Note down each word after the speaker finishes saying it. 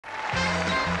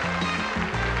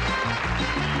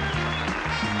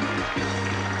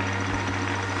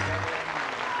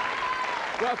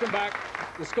Welcome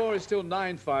back. The score is still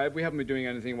 9-5. We haven't been doing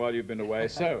anything while you've been away.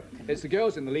 So, it's the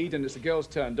girls in the lead, and it's the girls'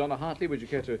 turn. Donna Hartley, would you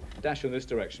care to dash in this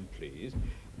direction, please?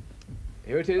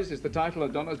 Here it is. It's the title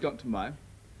that Donna's got to mine.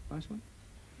 Nice one.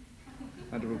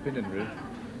 Under opinion, really.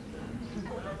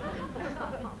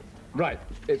 Right.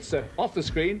 It's off the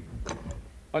screen.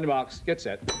 On your marks. Get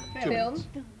set. 2 minutes.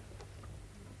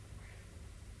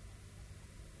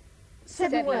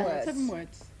 Seven words. 7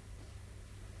 words.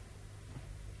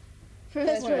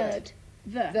 First word.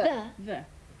 The.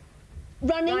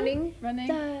 Running.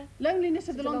 The. Loneliness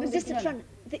of the long distance runner.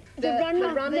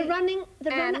 The running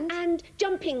and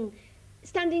jumping.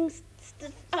 Standing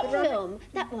up film.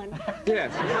 That one.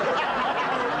 Yes.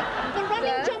 The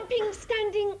running, jumping,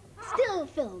 standing still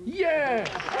film. Yeah!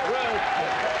 Well.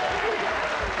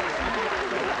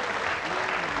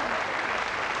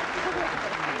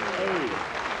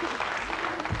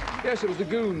 Yes, it was the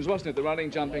Goons, wasn't it? The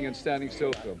running, jumping, and standing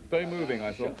still film. Very moving,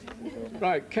 I thought.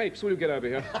 Right, Capes, will you get over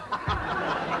here?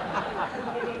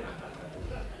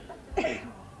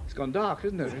 It's gone dark,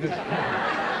 isn't it?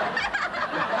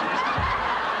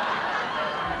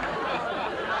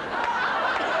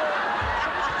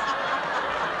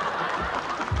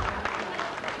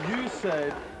 You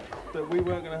said that we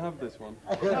weren't going to have this one.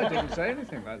 I didn't say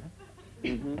anything like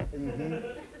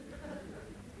that.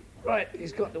 Right,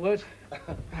 he's got the word.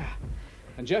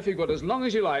 And Geoff, you've got as long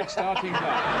as you like, starting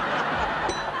now.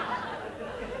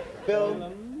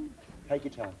 Film. Take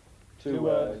your time. 2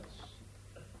 words.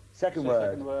 Second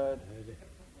word.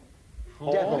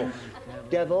 Devil.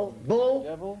 Devil. Bull.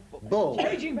 Devil. Bull.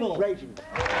 Raging bull. Raging.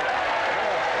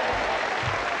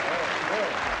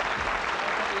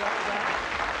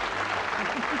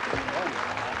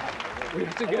 We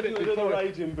have to get it the before.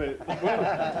 raging bit.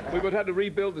 Well, we would have to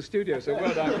rebuild the studio, so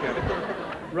well done, Kevin.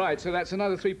 Right, so that's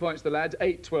another 3 points to the lads.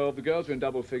 8-12. The girls are in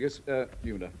double figures.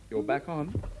 Una, you're back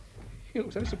on. You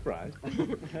look so surprised.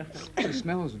 It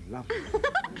smells lovely.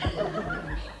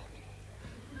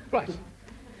 Right,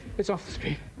 it's off the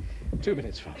screen. 2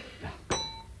 minutes from now.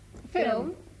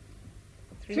 Film.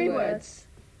 3 words.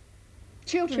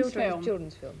 Children's film.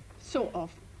 Children's film. Sort of.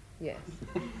 Yes.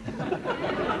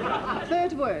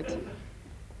 Third word.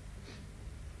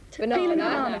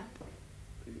 Banana.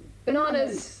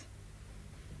 Bananas.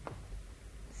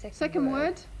 Second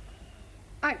word.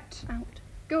 Out.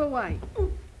 Go away.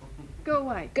 Go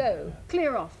away. Go.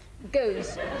 Clear off.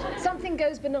 Goes. Something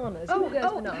goes bananas. Who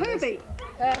goes bananas? Herbie.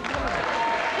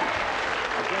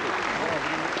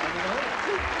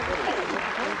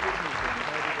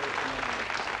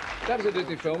 That was a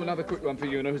Disney film. Another quick one for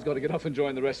Una, who's got to get off and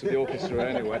join the rest of the orchestra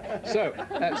anyway. So,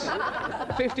 that's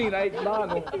 15-8,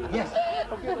 Lionel. Yes.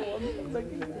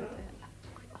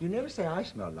 You never say I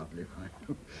smell lovely, right?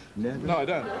 Never. No, I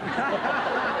don't.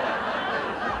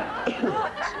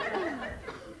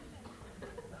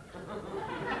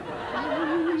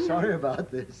 Sorry about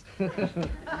this.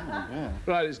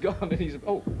 Right, it's gone, and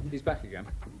he's back again.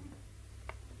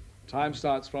 Time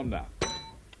starts from now.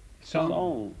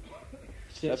 Song.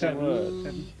 7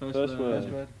 words. First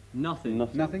word. Nothing.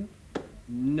 Nothing.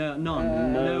 No,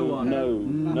 none. No one. No.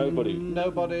 Nobody.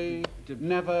 Nobody.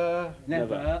 Never.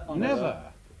 Never.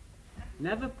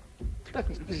 Never.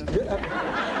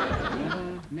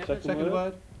 Second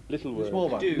word. Little word. Small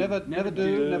one. Do. Never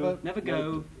do. Never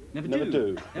go. Never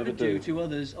do. Never do to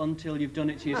others until you've done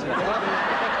it to yourself.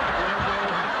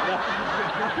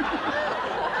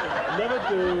 Never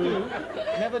do.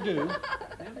 Never do.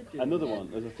 Another one.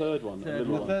 There's a third one. Never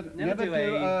do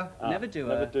a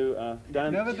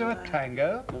dance. Never do a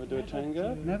tango. Never do a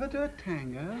tango. Never do a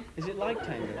tango. Is it like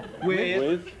tango?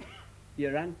 With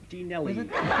your Auntie Nelly.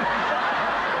 Never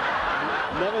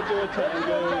do a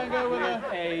tango. Tango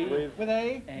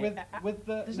with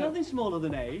the. There's nothing smaller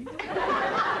than A.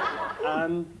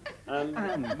 And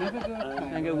never do a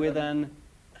tango with a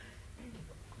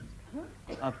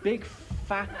big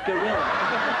fat gorilla.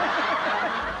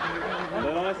 A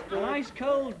nice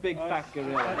cold big fat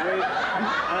gorilla. With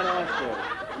an ice ball.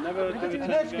 Never do a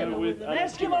tango with an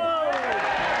Eskimo.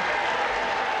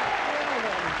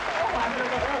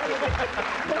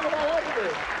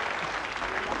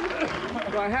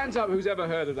 Right, hands up who's ever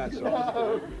heard of that song.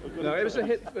 No, it was a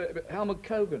hit for Helmut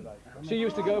Kogan. She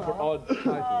used to go for odd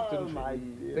titles, didn't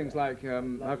she? Things like,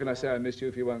 how can I say I missed you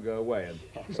if you won't go away, and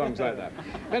songs like that.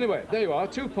 Anyway, there you are,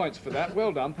 2 points for that.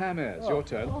 Well done, Pam Ayres, your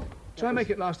turn. Try and make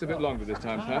it last a bit longer this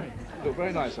time, Pam. Look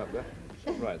very nice up there.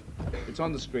 Right, it's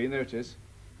on the screen, there it is.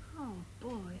 Oh,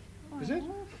 boy. Is it?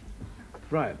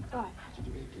 Right.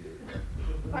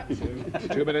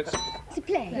 2 minutes. To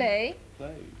play.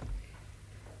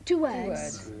 2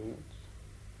 words.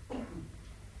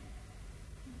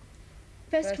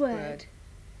 First word.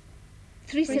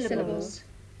 Three syllables.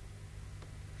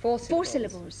 Four syllables. Four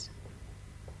syllables.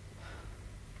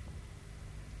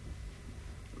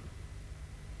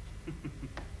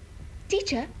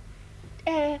 Teacher,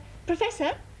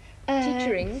 professor,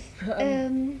 Teachering.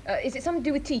 Is it something to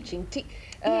do with teaching?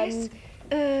 yes,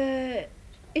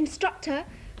 instructor,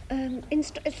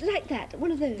 it's like that,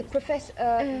 one of those. The professor.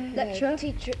 lecturer. No,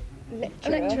 teacher.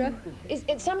 Lecturer. Lecturer. Is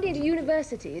it somebody at a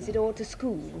university? Is it or to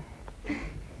school?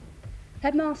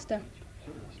 Headmaster.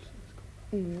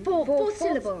 Fourth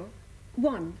syllable.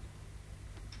 One.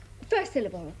 First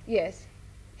syllable. Yes.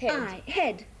 Head.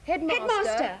 Head. Headmaster.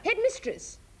 Headmaster.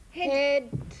 Headmistress. Head.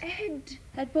 Head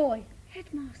boy.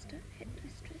 Headmaster.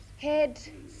 Headmistress. Head.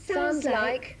 Sounds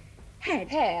like head.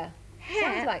 hair.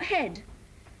 Sounds like head.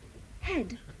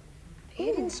 Head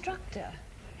instructor.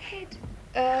 Head.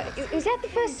 Is that the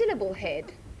first syllable,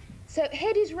 head? So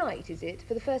head is right, is it,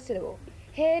 for the first syllable?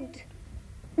 Head.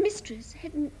 Mistress.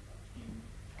 Head.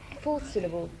 Fourth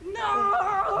syllable. No!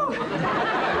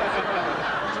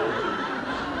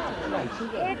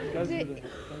 Head. Go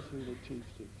through the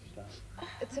chiefs of staff.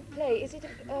 It's a play. Is it a...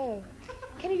 Oh.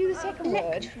 Can you do the second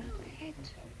word? Lecturer. Head.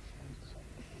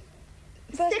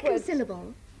 First Second word.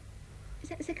 syllable. Is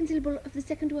that the second syllable of the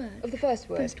second word? Of the first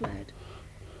word. First word.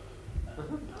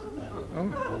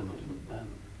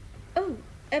 Oh,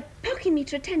 a parking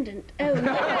meter attendant. Oh,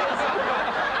 no.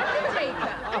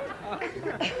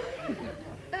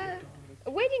 A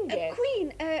wedding guest.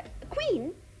 Queen.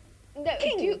 Queen. No,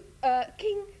 King.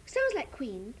 King. Sounds like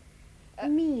queen.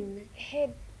 Mean.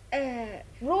 Head.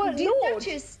 Royal. Lord.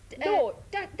 Duchess. Lord.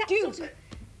 That Duke. sort of-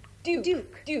 Duke.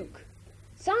 Duke. Duke.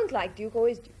 Sounds like Duke,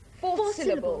 always Duke. Fourth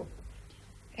syllable.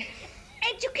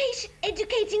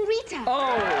 Educating Rita. Oh,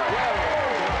 well.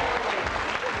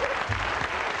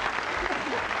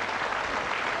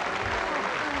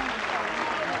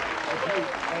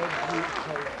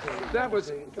 That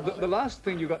was the last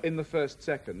thing you got in the first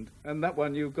second, and that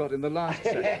one you got in the last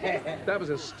second. That was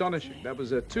astonishing. That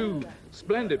was 2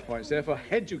 splendid points there for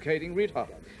educating Rita.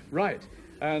 Right,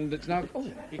 and it's now... Oh,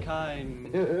 Be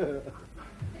kind.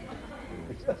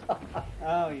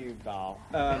 Oh, you doll.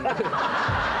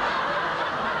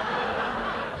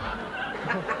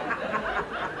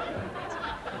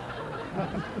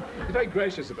 you're very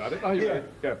gracious about it. Are you?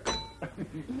 Yeah. Go.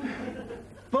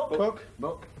 Book.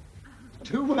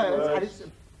 2 words. And it's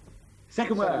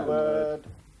second word.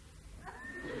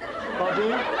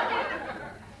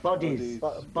 Bodies.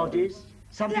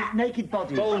 Something naked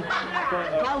bodies. Vile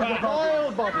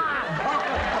body.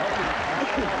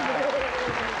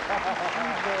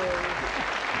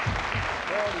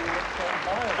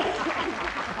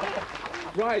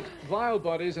 Right, vile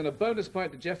bodies, and a bonus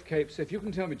point to Geoff Capes. If you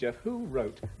can tell me, Geoff, who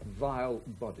wrote Vile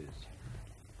Bodies?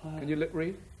 Can you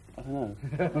read? I don't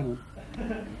know.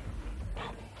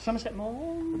 Somerset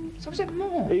Maugham. Somerset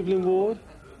Maugham. Evelyn Ward.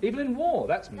 Evelyn Waugh.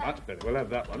 That's much better. We'll have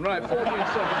that one. Right,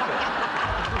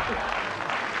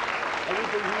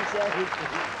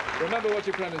 1476. Remember what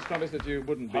you promised that you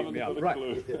wouldn't beat me up.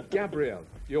 Right, Gabrielle,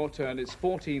 your turn. It's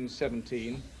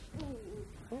 1417.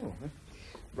 Oh,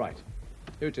 right.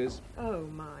 Here it is. Oh,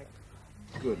 my.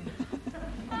 Good.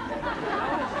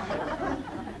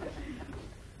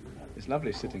 It's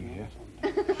lovely sitting here.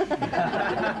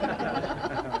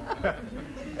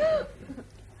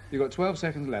 You've got 12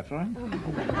 seconds left, all right?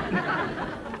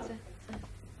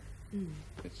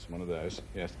 It's one of those,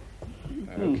 yes.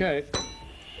 Okay.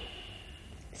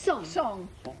 Song.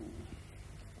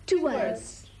 2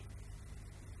 words.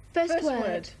 First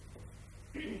word.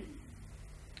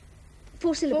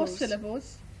 4 syllables. 4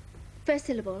 syllables. First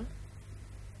syllable.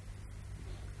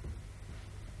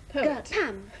 Poet.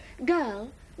 Pam.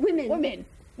 Girl. Women. Women.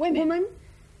 Woman.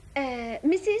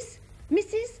 Mrs.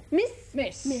 Miss.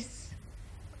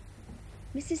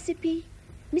 Mississippi.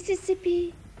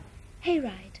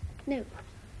 Hayride. No.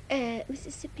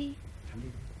 Mississippi.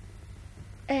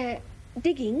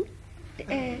 Digging.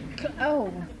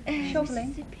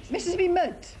 Shoveling. Mississippi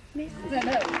Mud. No. Mississippi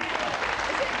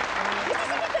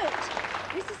boat.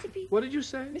 Mississippi. What did you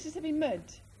say? Mississippi Mud.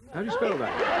 How do you spell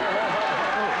that? Oh,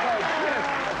 yes,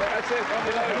 that's it.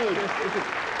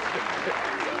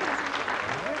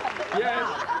 Yes.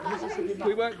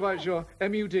 We weren't quite sure.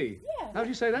 M-U-D. Yeah. How do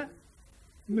you say that?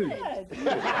 Mood.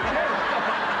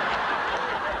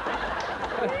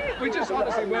 We just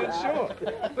honestly weren't sure.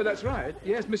 But that's right.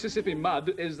 Yes, Mississippi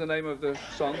Mud is the name of the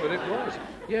song, but it was.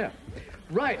 Yeah.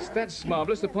 Right, that's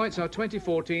marvellous. The points are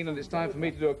 2014, and it's time for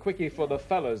me to do a quickie for the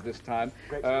fellas this time.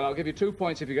 I'll give you 2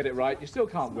 points if you get it right. You still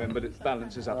can't win, but it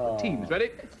balances up the teams.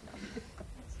 Ready?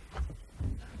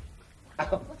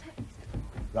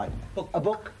 Right. A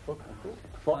book.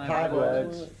 5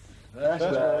 words. First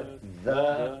word,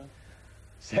 the.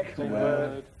 Second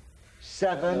word,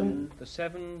 7. The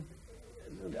 7.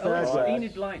 Third Oh, word.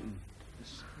 Enid Blyton.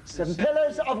 7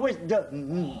 pillars of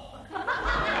wisdom.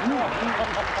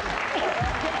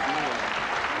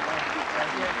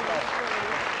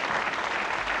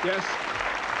 Yes.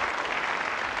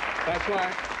 That's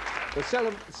right. The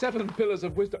seven pillars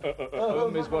of wisdom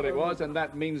is what it was, and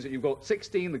that means that you've got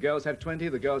 16, the girls have 20,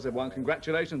 the girls have 1.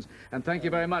 Congratulations, and thank you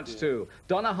very much to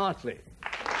Donna Hartley,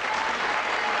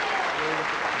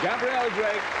 Gabrielle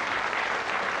Drake,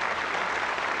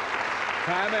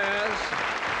 Ayres,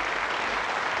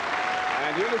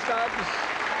 and Eula Stubbs,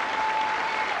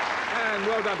 and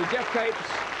well done to Geoff Capes,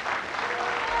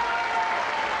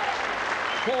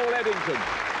 Paul Eddington,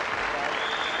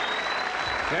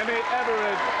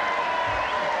 Everett,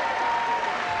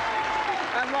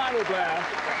 and Lionel Blair.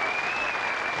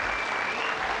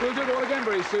 We'll do it all again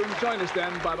very soon. Join us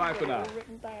then. Bye-bye for now.